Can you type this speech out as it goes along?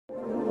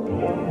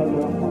What's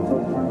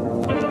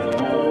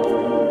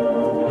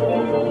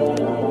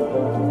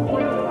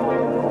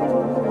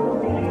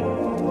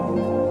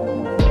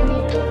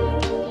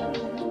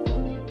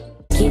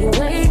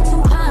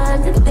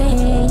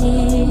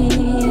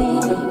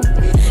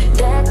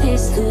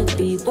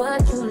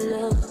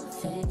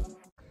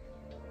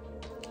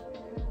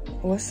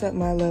up,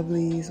 my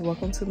lovelies?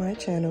 Welcome to my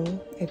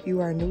channel. If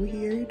you are new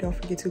here, don't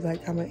forget to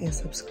like, comment, and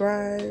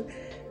subscribe.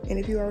 And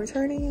if you are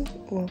returning,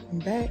 welcome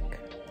back.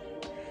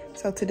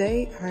 So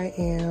today I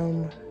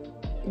am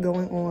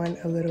going on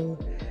a little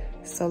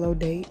solo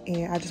date,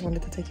 and I just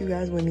wanted to take you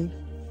guys with me.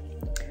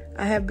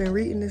 I have been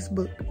reading this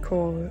book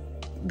called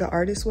The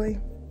Artist's Way.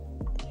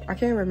 I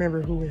can't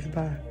remember who it's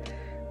by,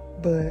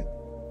 but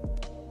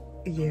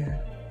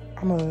yeah,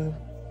 I'm gonna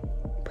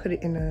put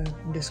it in the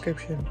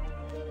description.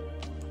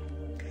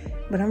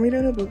 But I'm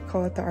reading a book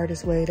called The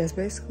Artist's Way that's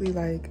basically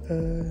like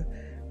a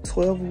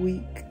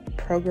 12-week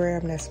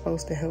program that's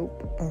supposed to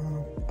help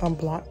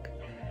unblock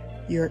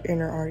your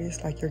inner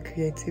artist, like your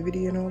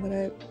creativity and all of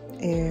that.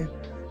 And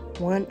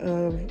one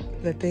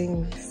of the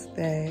things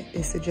that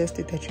is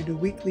suggested that you do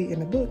weekly in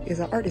the book is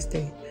an artist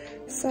date.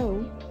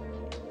 So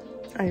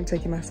I am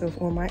taking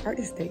myself on my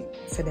artist date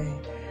today.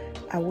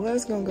 I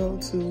was gonna go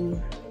to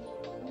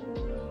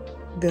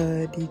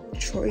the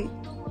Detroit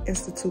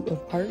Institute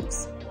of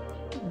Arts,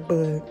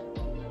 but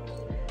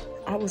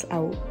I was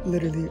out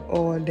literally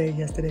all day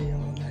yesterday,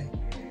 y'all. Like,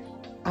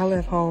 I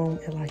left home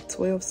at like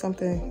 12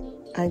 something.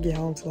 I didn't get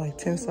home till like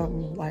 10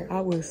 something. Like,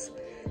 I was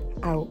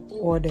out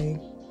all day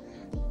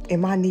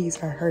and my knees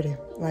are hurting.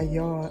 Like,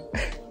 y'all,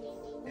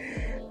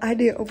 I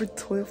did over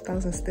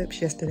 12,000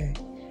 steps yesterday.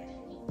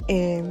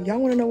 And y'all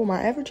wanna know what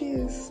my average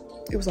is?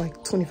 It was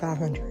like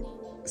 2,500.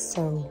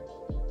 So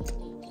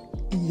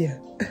yeah,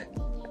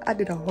 I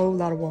did a whole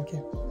lot of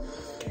walking.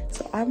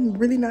 So I'm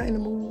really not in the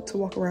mood to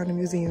walk around the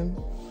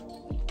museum.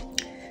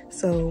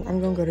 So I'm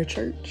gonna go to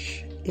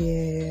church,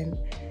 and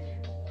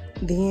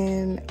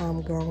then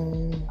I'm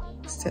gonna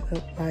set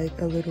up like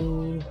a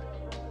little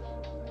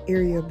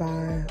area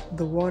by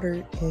the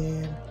water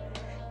and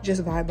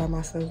just vibe by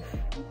myself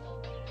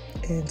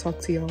and talk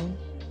to y'all.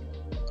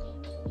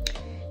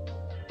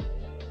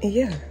 And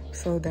yeah,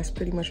 so that's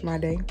pretty much my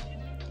day.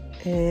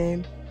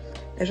 And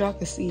as y'all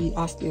can see,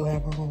 I still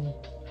have on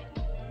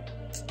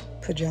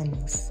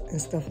pajamas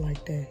and stuff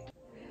like that.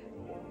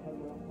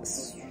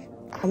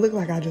 I look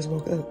like I just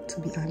woke up, to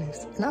be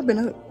honest. And I've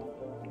been up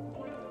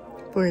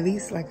for at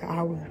least like an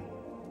hour.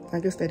 I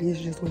guess that is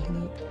just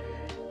waking up.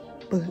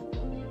 But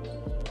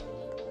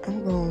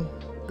I'm gonna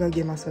go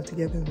get myself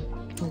together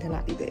and then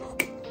I'll be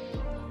back.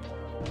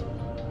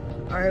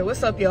 All right,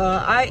 what's up, y'all?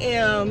 I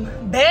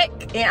am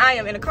back and I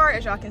am in the car,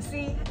 as y'all can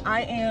see.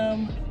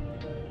 I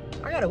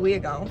got a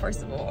wig on,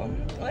 first of all.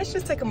 Let's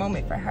just take a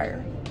moment for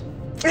her.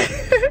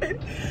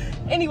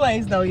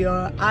 Anyways, though,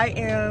 y'all, I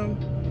am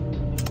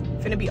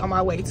finna be on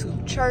my way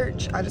to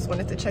church. I just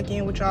wanted to check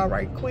in with y'all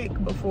right quick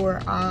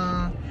before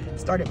I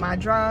started my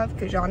drive,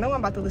 because y'all know I'm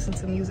about to listen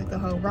to music the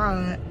whole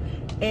ride.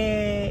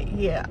 And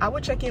yeah, I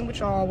will check in with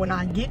y'all when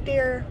I get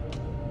there.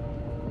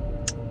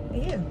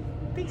 And yeah,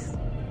 peace.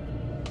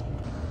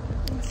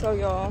 So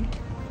y'all,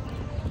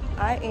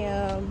 I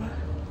am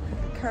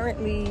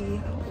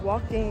currently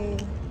walking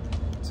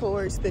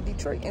towards the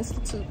Detroit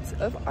Institute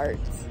of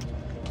Arts.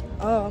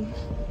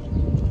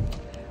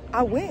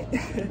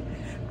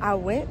 I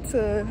went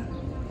to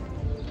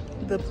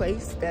the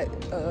place that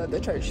the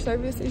church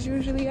service is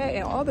usually at,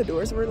 and all the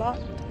doors were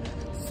locked.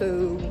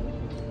 So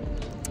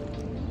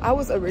I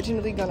was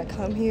originally gonna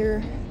come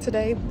here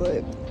today,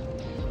 but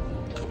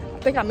I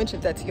think I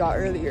mentioned that to y'all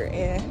earlier,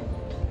 and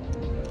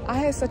I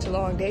had such a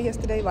long day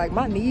yesterday. Like,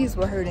 my knees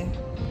were hurting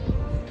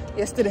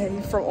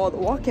yesterday from all the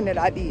walking that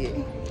I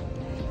did,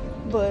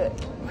 but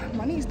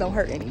my knees don't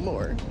hurt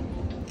anymore.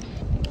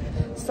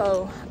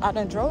 So I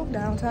done drove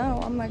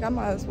downtown. I'm like, I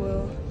might as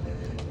well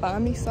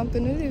find me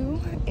something to do.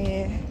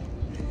 And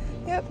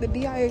yep, the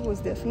DIA was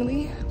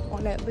definitely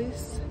on that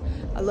list.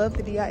 I love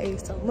the DIA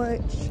so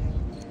much.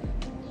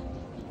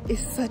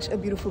 It's such a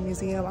beautiful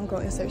museum. I'm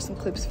gonna insert some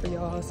clips for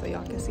y'all so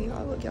y'all can see.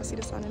 Oh, look, y'all see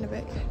the sign in the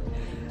back?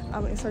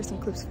 I'm gonna insert some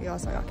clips for y'all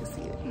so y'all can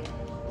see it.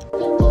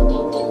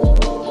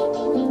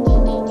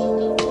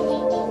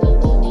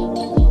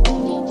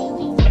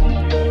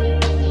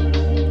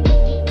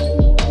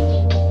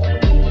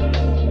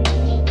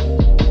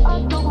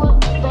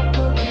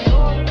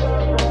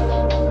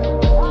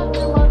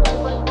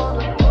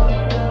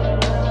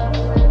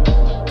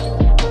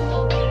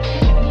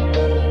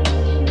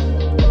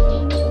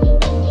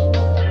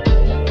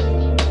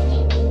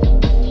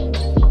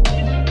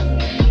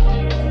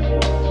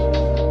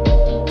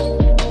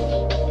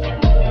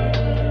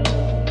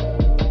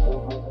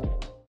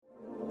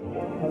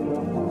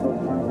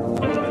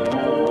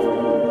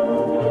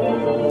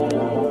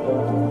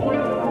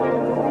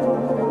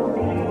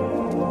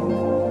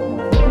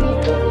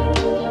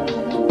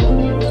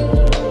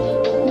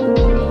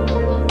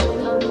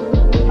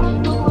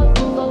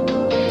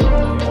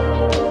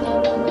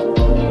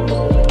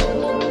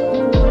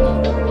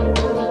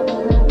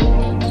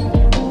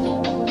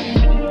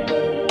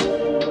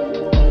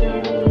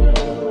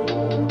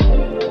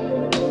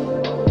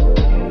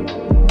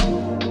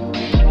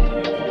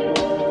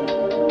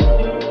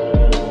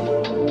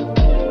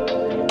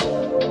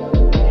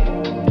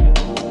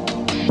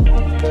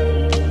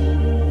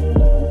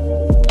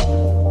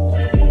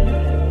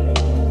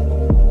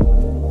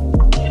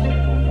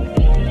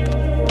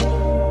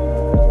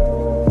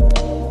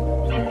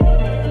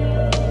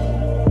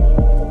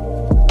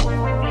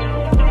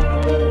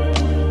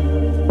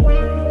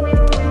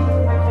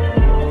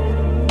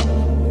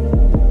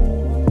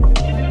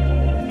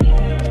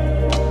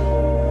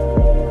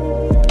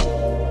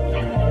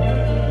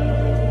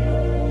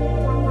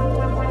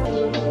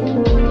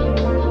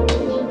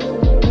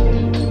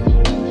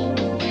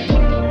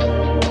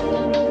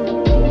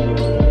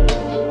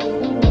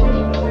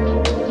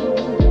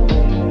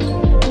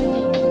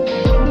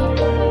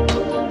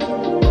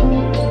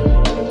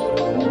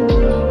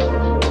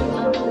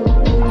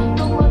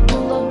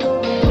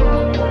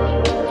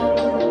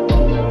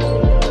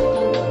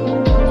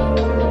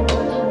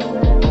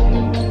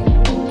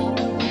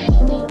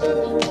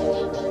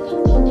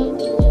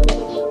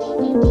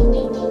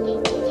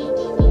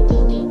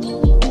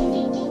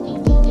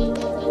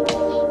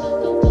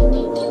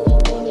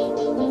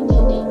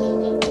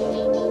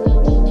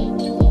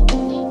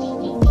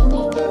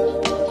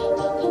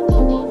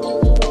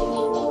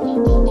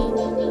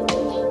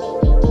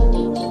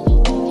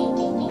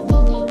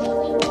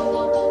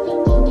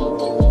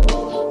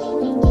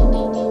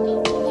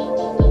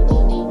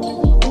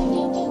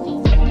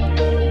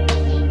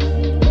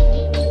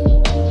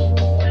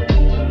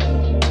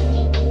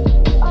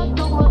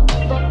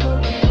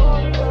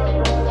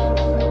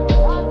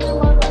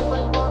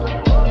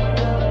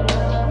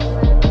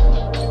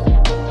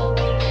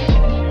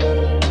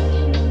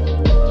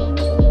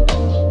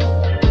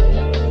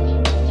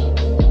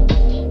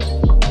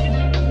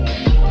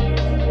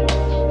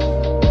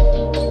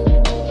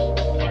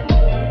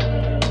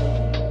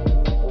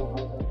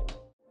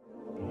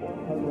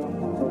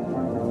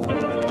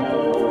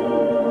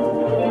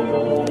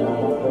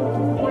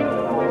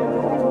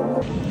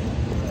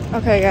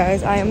 Okay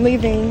guys, I am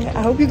leaving.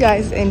 I hope you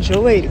guys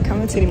enjoyed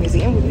coming to the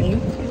museum with me.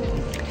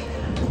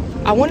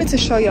 I wanted to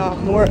show y'all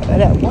more of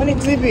that one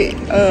exhibit.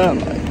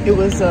 It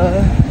was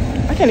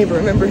I can't even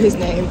remember his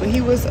name, but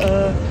he was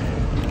a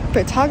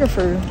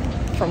photographer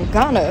from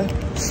Ghana,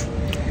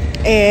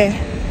 and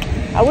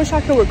I wish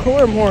I could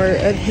record more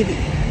of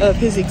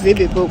his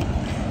exhibit, but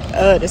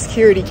the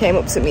security came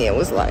up to me and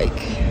was like,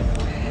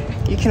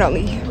 you can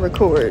only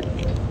record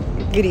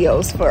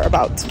videos for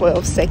about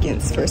 12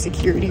 seconds for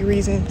security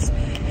reasons,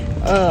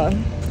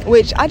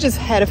 which I just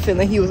had a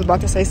feeling he was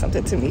about to say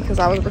something to me because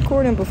I was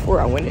recording before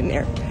I went in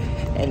there,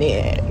 and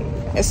then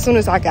as soon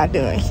as I got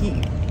done,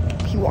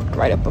 he walked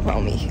right up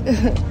on me.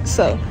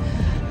 So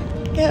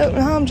yeah,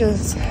 now I'm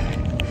just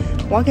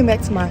walking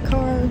back to my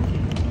car.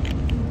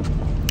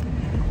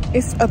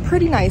 It's a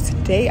pretty nice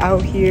day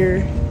out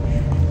here.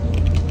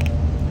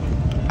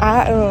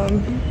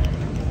 I'm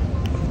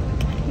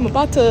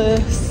about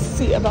to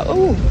see about,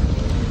 oh,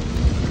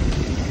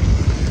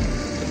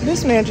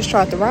 this man just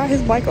tried to ride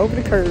his bike over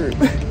the curb.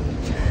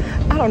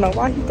 I don't know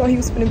why he thought he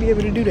was gonna be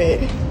able to do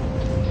that.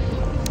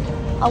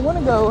 I want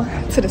to go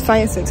to the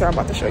science center. I'm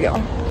about to show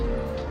y'all.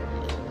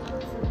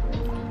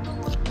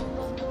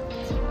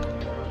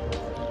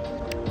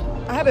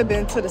 I haven't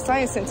been to the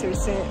science center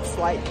since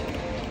like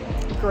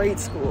grade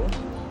school,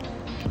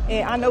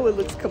 and I know it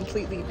looks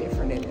completely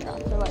different in it. I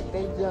feel like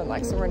they've done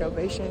like some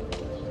renovations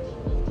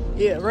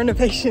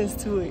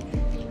to it.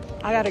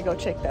 I gotta go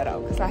check that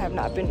out because I have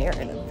not been there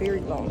in a very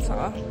long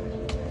time.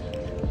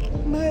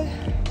 But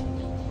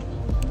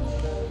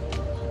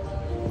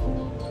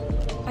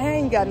I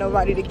ain't got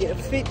nobody to get a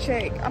fit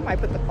check. I might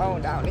put the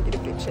phone down and get a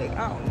fit check.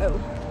 I don't know.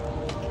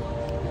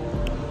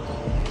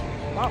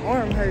 My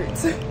arm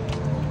hurts.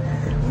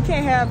 We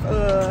can't have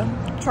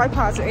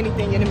tripods or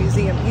anything in the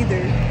museum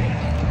either.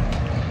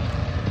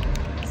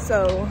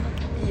 So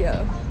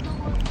yeah,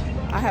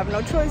 I have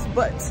no choice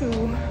but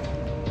to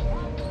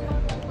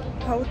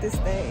hold this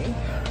thing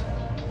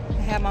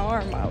and have my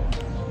arm out.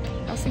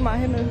 Y'all see my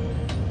henna?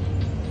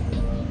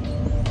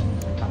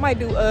 I might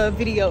do a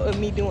video of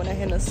me doing a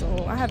henna soon.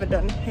 I haven't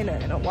done henna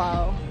in a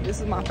while.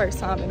 This is my first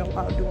time in a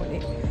while doing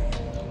it,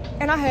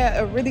 and I had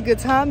a really good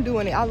time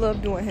doing it. I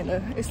love doing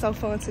henna. It's so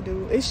fun to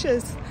do. It's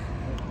just,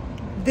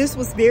 this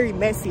was very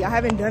messy. I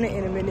haven't done it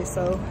in a minute,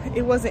 so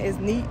it wasn't as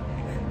neat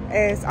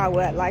as I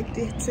would have liked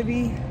it to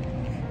be,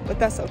 but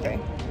that's okay.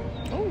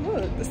 Oh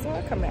look, the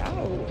sun coming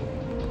out.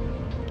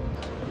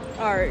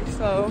 All right,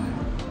 so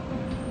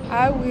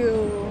I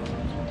will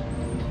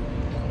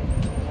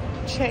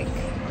check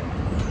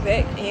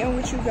back in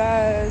with you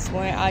guys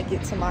when I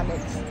get to my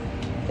next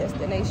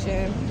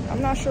destination.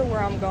 I'm not sure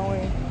where I'm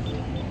going,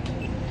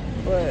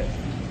 but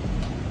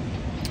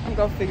I'm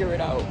gonna figure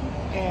it out,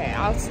 and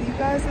I'll see you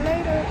guys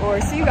later, or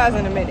see you guys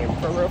in a minute,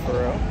 for real, for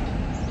real.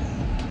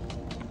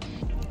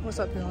 What's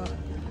up, y'all?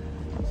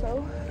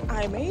 So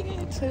I made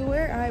it to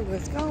where I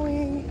was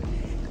going,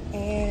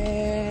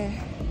 and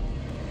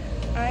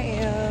I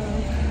am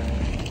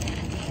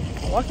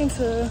walking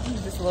to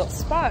this little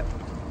spot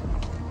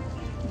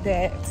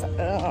that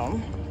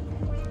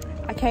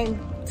I came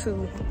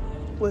to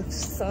with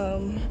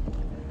some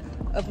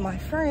of my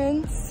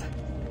friends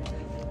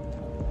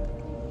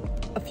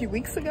a few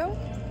weeks ago.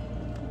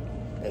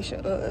 They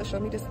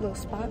showed me this little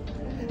spot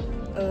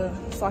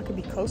so I could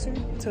be closer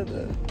to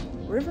the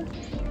river.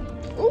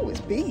 Oh,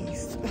 it's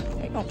bees.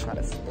 They gonna try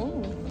to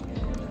sting.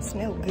 It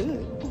smell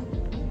good.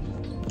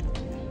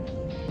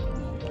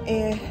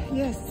 And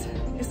yes,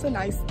 it's a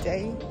nice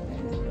day.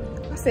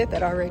 I said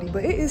that already,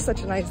 but it is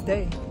such a nice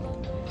day.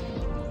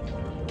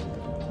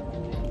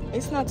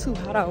 It's not too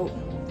hot out.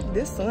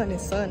 This sun is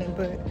sunning,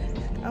 but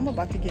I'm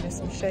about to get in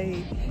some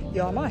shade.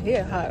 Y'all, my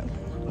hair hot.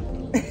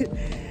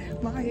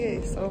 My hair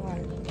is so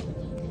hot.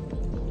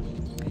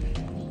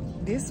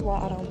 This is why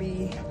I don't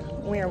be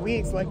wearing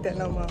wigs like that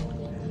no more.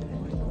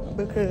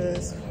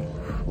 Because,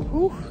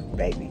 whew,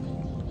 baby,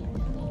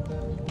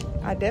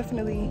 I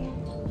definitely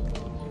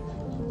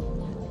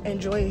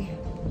enjoy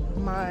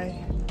my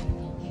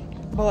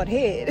bald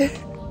head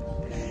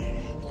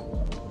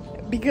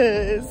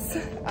because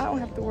I don't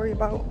have to worry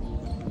about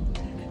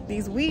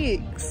these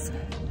wigs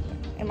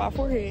in my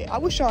forehead. I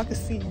wish y'all could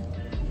see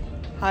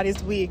how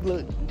this wig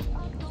look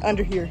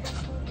under here.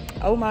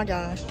 Oh my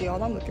gosh,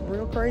 y'all, I'm looking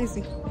real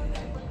crazy.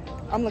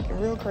 I'm looking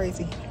real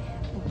crazy,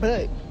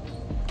 but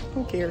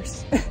who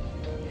cares?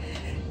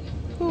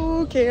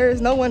 Who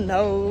cares? No one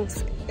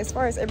knows. As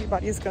far as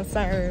everybody is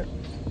concerned,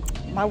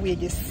 my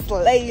wig is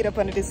slayed up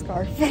under this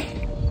scarf.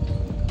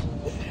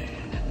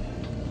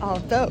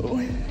 Although,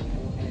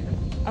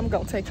 I'm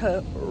gonna take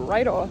her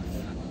right off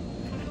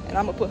and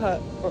I'm gonna put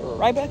her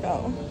right back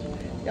on.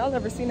 Y'all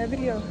ever seen that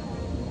video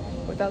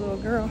with that little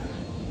girl?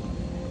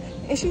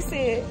 And she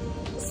said,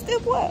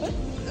 "Step what?"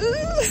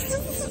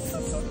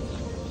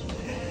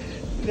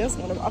 That's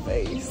one of my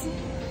face.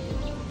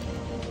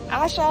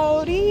 I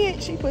sure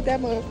did. She put that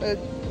motherfucker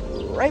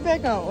right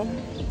back on.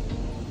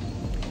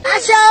 I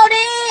sure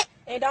did.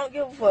 And don't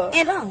give a fuck.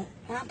 And don't.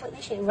 And I'm putting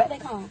this shit right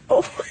back on.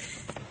 Oh.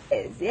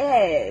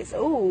 Yes.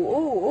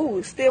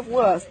 Ooh. Stiff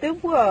what?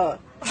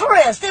 For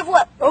real, stiff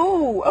what?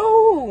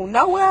 Ooh.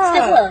 Nowhere.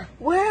 Stiff what?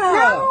 Well.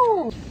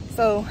 No.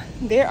 So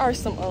there are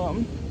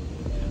some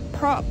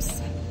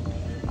prompts.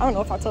 I don't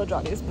know if I told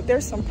y'all this, but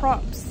there's some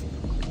prompts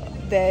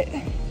that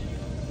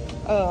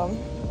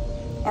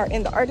are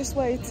in the artist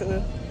way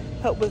to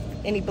help with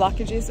any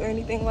blockages or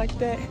anything like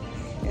that.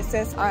 And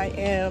since I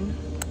am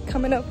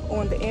coming up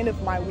on the end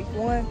of my week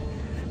 1,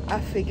 I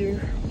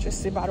figure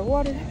just sit by the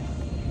water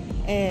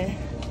and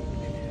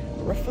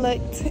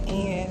reflect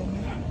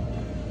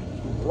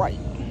and write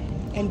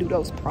and do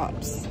those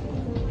prompts.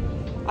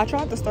 I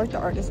tried to start the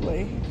artist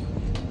way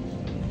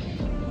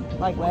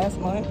like last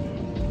month,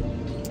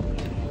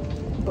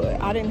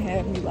 but I didn't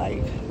have me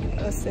like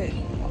a set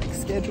like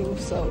schedule,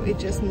 so it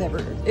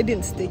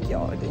didn't stick,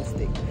 y'all. It didn't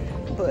stick,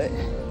 but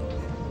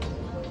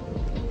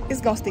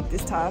it's gonna stick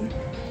this time.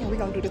 We're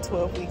gonna do the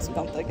 12 weeks. We're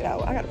gonna thug it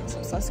out. I gotta put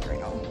some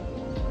sunscreen on.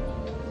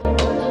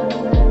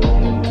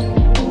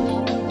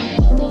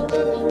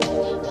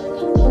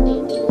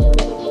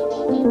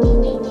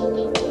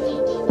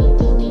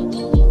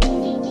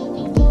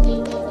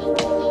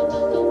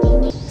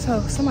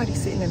 So somebody's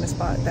sitting in the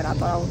spot that I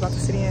thought I was about to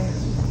sit in,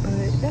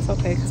 but that's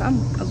okay because I'm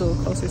a little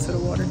closer to the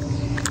water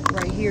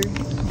right here.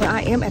 But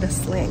I am at a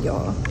slant,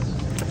 y'all.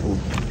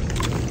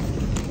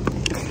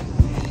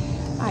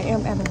 I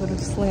am at a little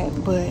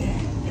slant, but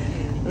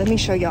let me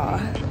show y'all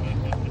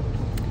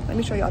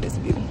this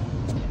view.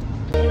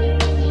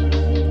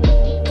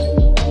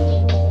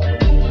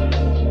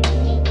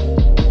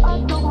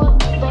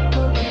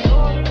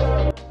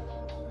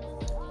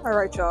 All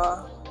right,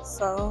 y'all,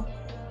 so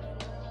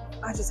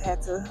I just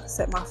had to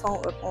set my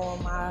phone up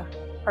on my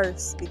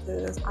purse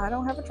because I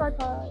don't have a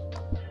tripod.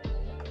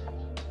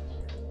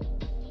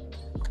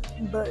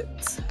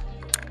 But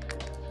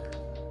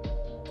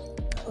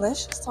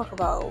let's just talk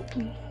about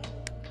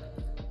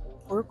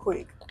real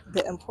quick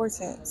the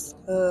importance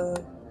of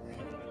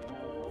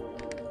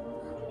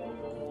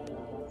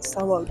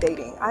solo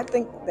dating. I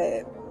think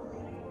that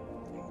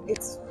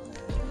it's,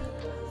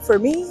 for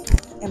me,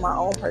 in my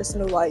own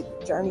personal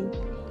journey,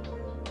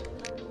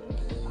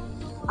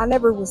 I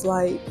never was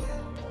like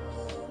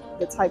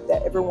the type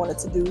that ever wanted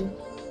to do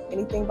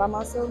anything by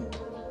myself,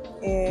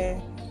 and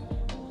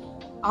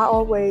I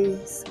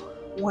always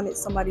wanted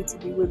somebody to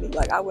be with me.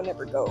 Like, I would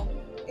never go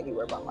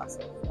anywhere by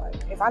myself. Like,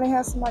 if I didn't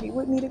have somebody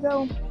with me to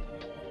go,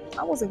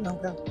 I wasn't gonna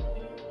go,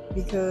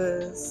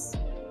 because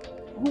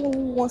who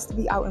wants to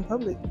be out in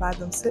public by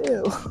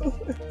themselves?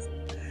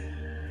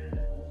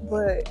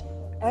 But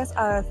as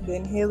I've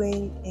been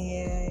healing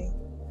and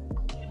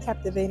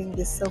captivating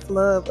this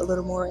self-love a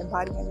little more,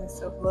 embodying this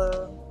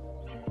self-love,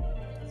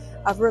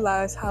 I've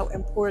realized how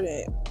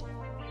important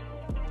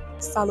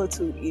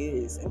solitude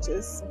is, and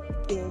just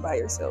being by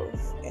yourself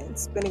and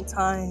spending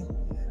time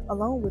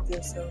alone with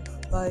yourself.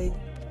 Like,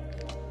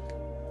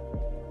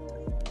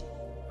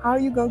 how are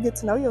you gonna get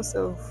to know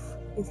yourself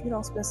if you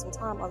don't spend some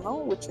time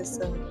alone with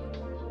yourself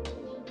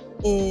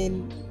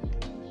and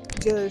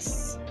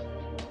just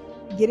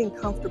getting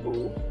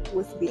comfortable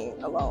with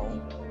being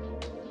alone?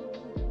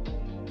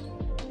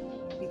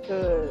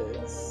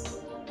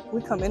 Because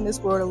we come in this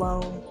world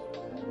alone,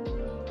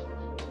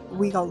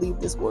 we gonna leave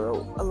this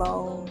world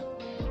alone.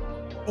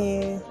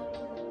 And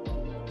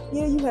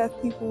yeah, you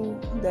have people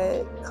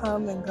that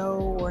come and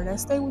go, or that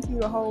stay with you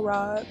the whole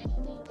ride,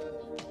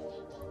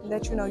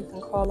 that you know you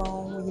can call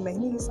on when you may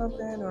need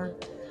something, or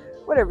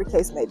whatever the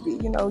case may be.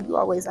 You know, you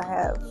always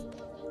have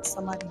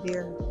somebody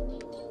there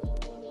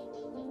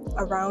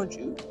around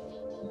you.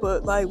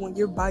 But like, when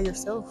you're by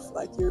yourself,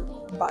 you're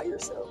by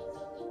yourself.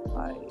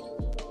 Like,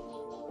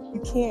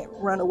 you can't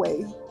run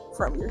away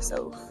from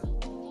yourself.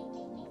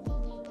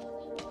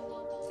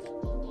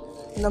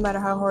 No matter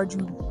how hard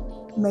you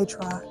may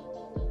try,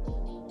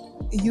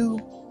 you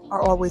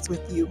are always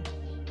with you.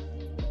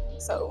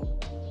 So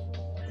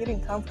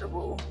getting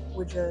comfortable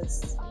with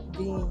just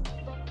being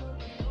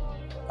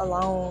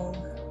alone,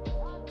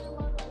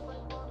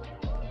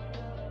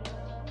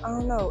 I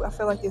don't know, I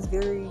feel like it's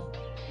very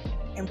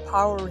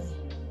empowering,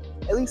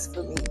 at least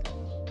for me,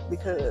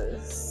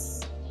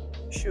 because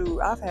shoot,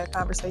 I've had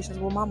conversations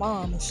with my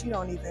mom and she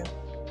don't even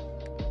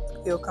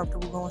feel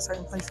comfortable going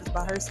certain places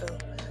by herself.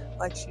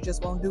 Like, she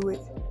just won't do it.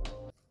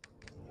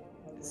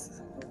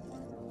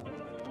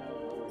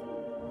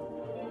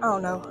 I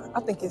don't know. I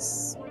think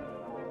it's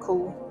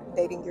cool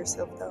dating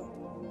yourself, though.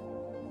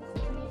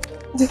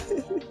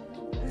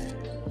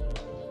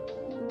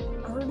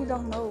 I really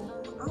don't know.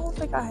 I don't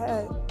think I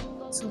had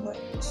too much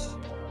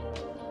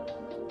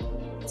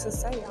to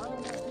say. I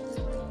don't know.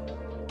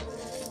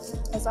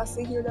 As I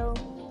sit here, though,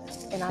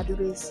 and I do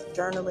this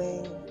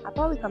journaling, I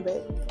probably come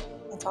back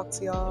and talk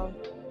to y'all.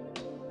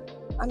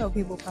 I know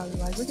people probably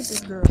like, look at this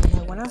girl.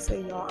 Like, when I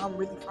say y'all, I'm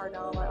really far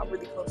down. Like, I'm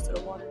really close to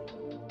the water.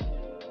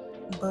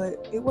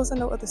 But it wasn't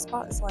no other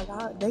spots. Like,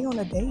 they on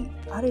a date.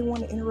 I didn't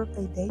want to interrupt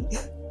their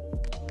date.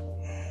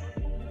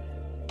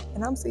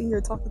 And I'm sitting here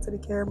talking to the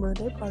camera.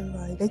 They probably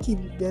like,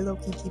 they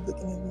low-key keep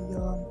looking at me,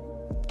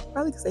 y'all.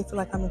 Probably because they feel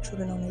like I'm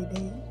intruding on their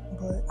date.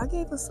 But I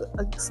gave us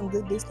some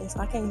good distance.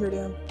 I can't hear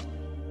them.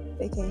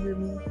 They can't hear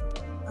me.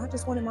 I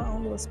just wanted my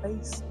own little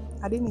space.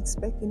 I didn't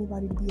expect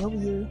anybody to be over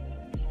here.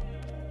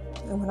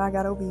 And when I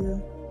got over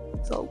here,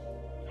 so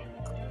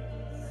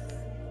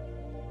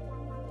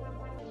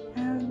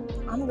and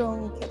I'm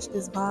going to catch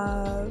this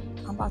vibe.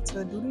 I'm about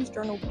to do these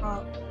journal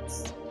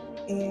prompts,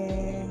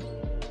 and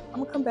I'm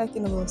going to come back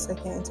in a little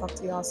second and talk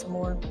to y'all some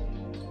more.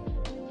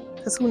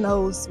 Because who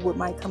knows what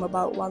might come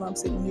about while I'm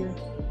sitting here.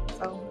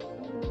 So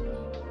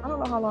I don't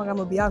know how long I'm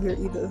going to be out here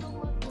either.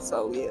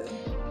 So yeah,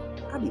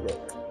 I'll be back.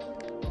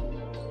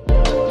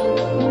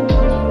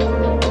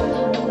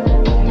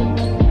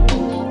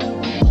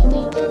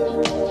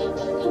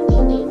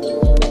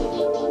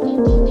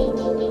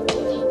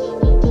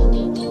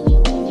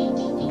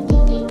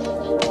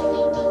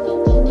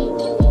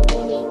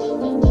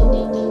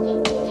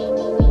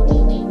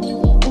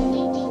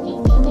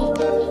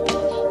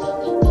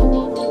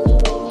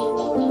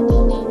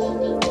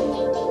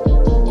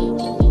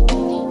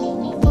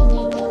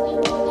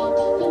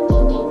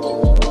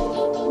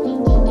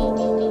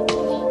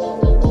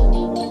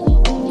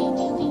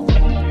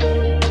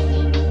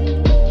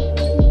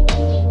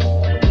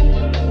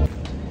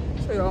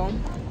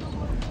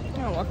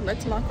 Back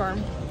to my car.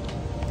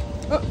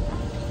 Oh.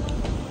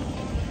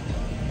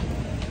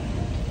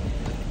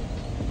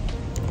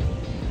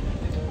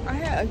 I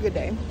had a good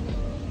day.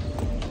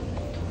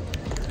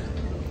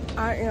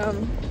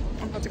 I'm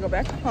about to go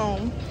back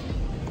home,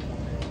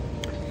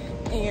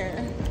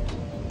 and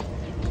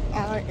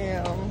I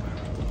am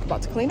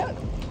about to clean up.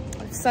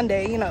 It's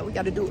Sunday, you know, we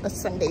got to do a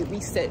Sunday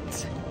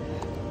reset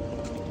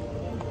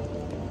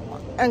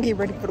and get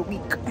ready for the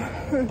week.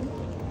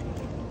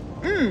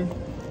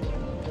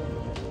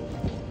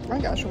 I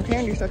got some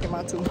candy stuck in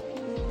my tooth.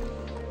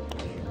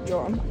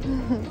 Y'all.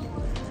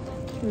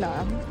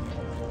 Nah.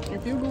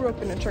 If you grew up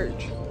in a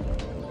church,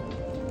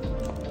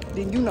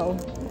 then you know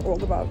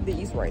all about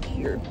these right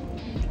here.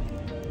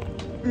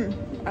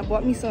 I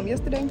bought me some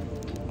yesterday.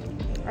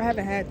 I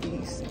haven't had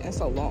these in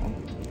so long.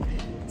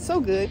 So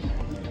good.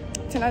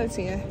 10 out of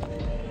 10.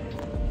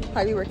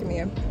 Highly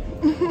recommend.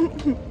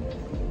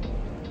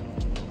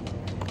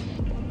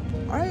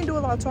 I didn't do a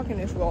lot of talking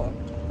this vlog.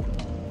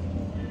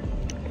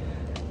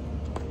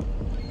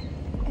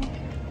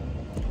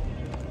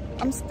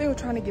 I'm still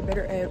trying to get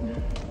better at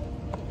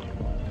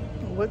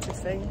what to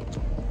say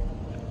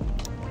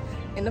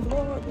in the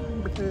vlog,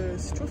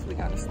 because truthfully,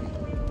 honestly,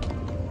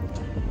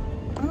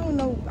 I don't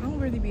know. I don't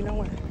really be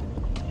knowing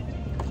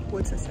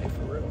what to say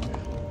for real.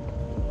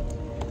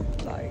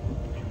 Like,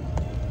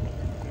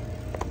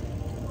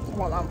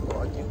 while I'm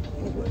vlogging,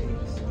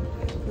 anyways,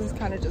 it's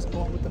kind of just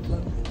going with the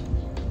flow,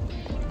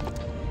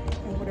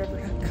 and whatever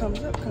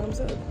comes up, comes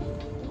up.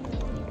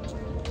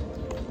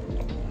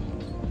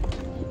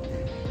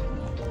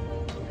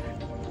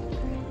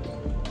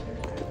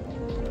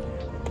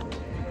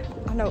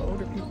 I know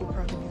older people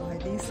probably be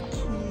like, these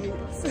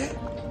kids,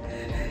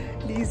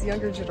 these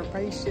younger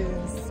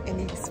generations, and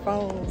these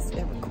phones,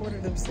 and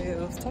recording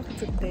themselves talking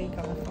to the dang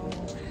on the phone.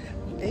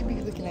 They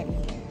be looking at me.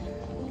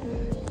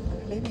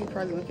 They be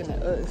probably looking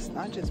at us,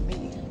 not just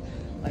me.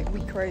 Like,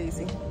 we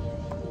crazy.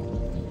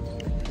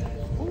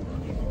 Ooh.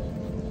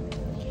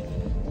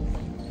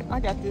 I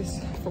got this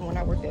from when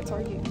I worked at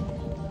Target.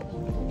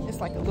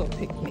 It's like a little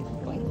picnic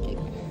blanket.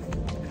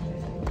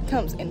 It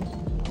comes in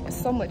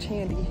so much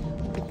handy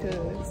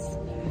because,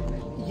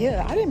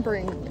 yeah, I didn't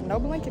bring no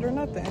blanket or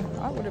nothing.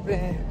 I would have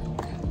been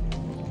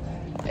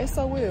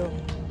SOL.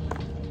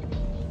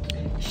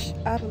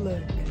 Out of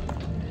luck.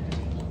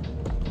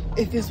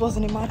 If this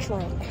wasn't in my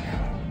trunk.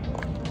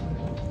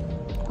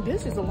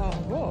 This is a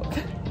long walk.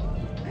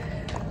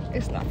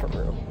 It's not for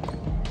real.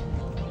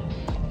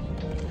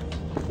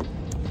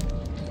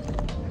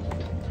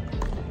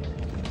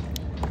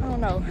 I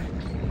don't know.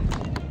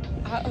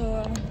 I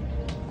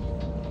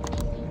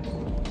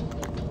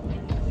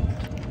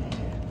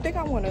think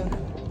I want to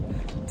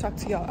talk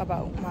to y'all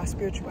about my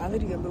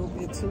spirituality a little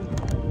bit too,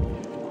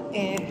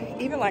 and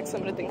even like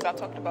some of the things I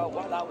talked about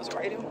while I was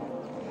writing.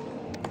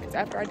 Because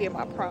after I did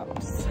my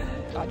prompts,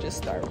 I just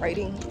started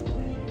writing,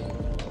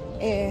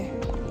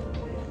 and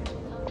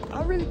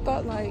I really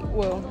thought, like,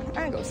 well,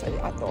 I ain't gonna say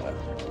I thought.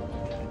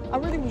 I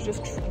really was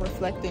just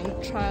reflecting,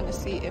 trying to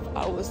see if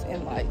I was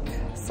in like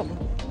some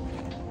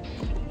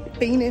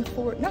fiending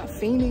for it, not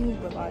fiending,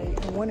 but like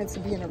wanting to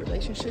be in a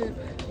relationship.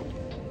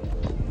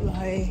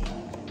 Like,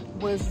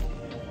 was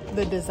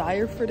the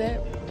desire for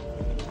that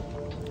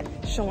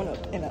showing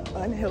up in an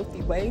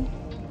unhealthy way?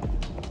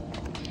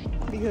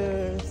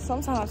 Because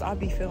sometimes I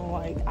be feeling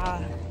like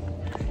I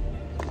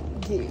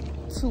get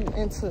too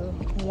into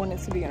wanting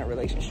to be in a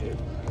relationship,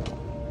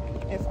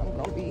 if I'm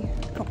gonna be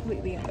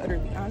completely and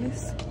utterly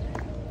honest.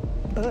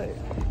 But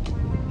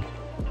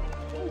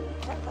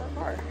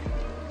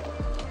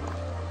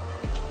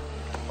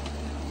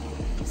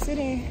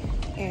sitting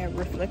and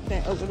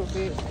reflecting a little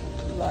bit,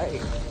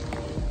 like,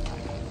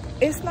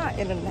 it's not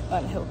in an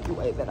unhealthy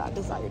way that I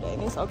desire that,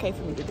 and it's okay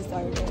for me to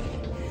desire that.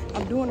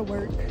 I'm doing the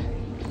work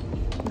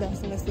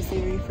that's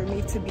necessary for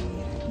me to be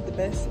the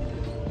best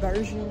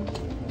version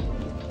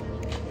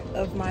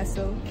of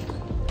myself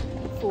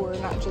for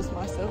not just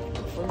myself,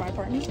 but for my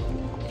partner.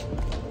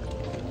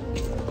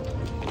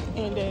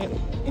 And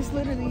it's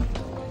literally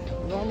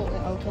normal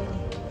and okay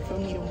for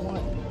me to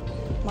want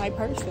my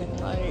person.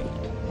 Like,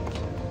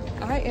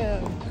 I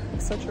am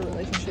such a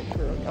relationship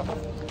girl, y'all.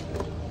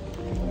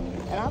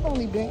 And I've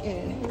only been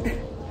in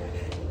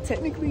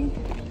technically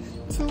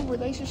 2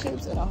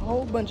 relationships and a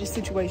whole bunch of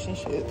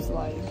situationships.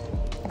 Like,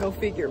 go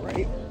figure,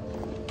 right?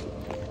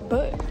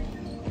 But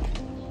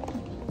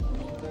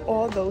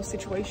all those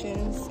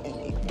situations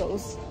and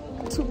those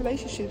 2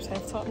 relationships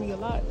have taught me a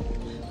lot.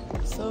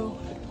 So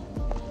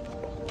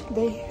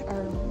they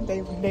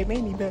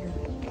made me better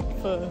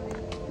for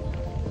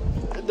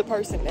the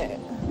person that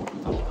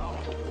I'm on.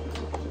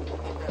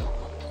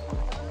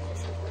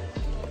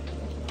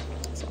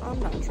 So I'm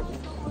not tripping.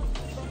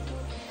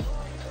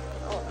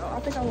 I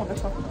think I want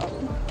to talk about,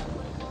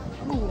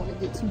 I don't want to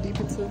get too deep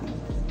into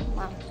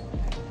my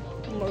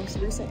most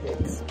recent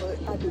ex, but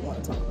I do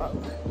want to talk about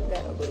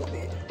that a little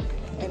bit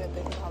and the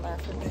things I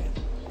learned from that.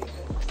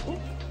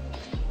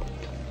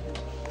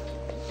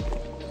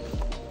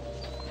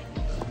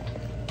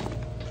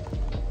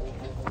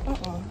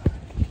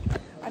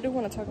 I do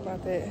want to talk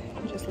about that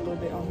just a little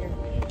bit on here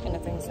and the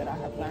things that I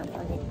have learned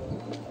from it.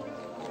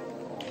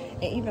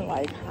 And even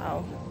like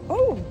how,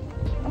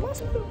 am I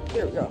supposed to?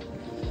 There we go.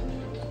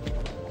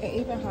 And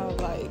even how,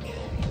 like,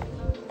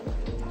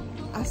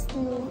 I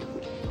still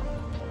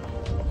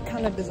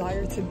kind of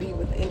desire to be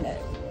within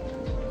that.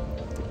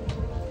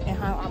 And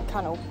how I'm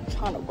kind of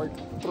trying to work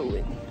through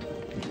it.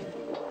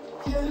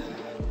 Yeah.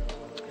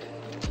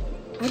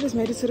 I just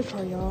made it to the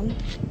car, y'all.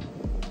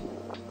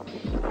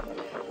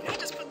 I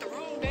just put the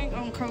wrong dang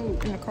on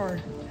code in the car.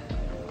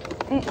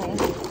 I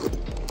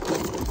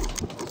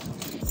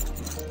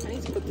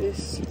need to put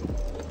this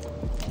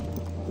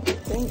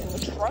thing in the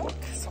trunk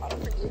so I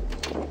don't forget.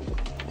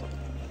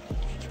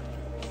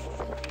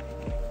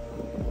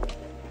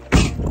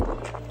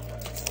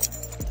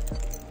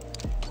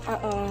 I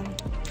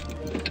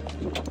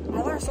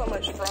learned so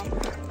much from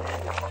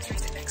most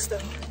recent ex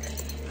stuff,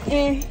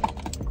 and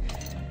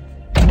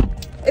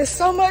it's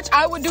so much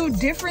I would do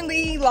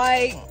differently,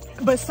 like,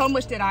 but so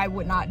much that I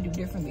would not do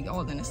differently,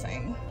 all in the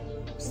same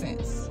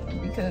sense.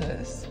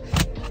 Because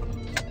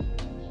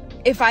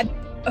if I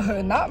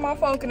not my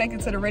phone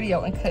connected to the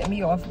radio and cut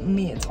me off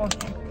mid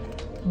talking,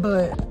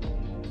 but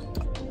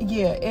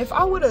yeah, if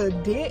I would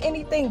have did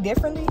anything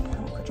differently, I'm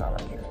gonna put y'all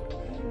right here,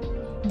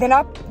 then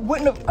I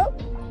wouldn't have.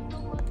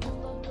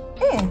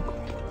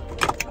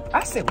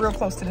 I sit real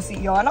close to the seat,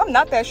 y'all, and I'm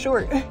not that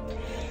short,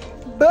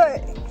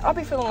 but I'll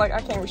be feeling like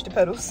I can't reach the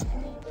pedals.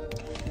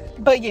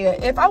 But yeah,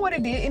 if I would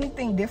have did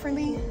anything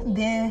differently,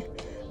 then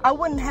I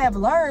wouldn't have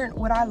learned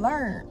what I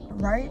learned,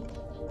 right?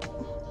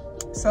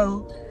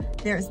 So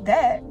there's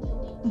that.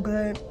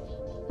 But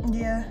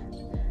yeah,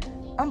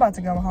 I'm about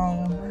to go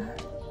home.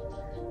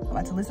 I'm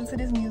about to listen to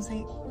this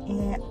music,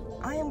 and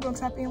I am gonna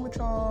tap in with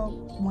y'all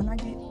when I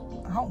get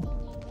home.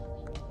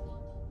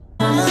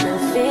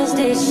 Is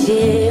this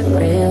shit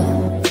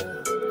real?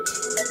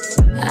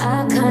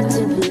 I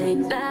contemplate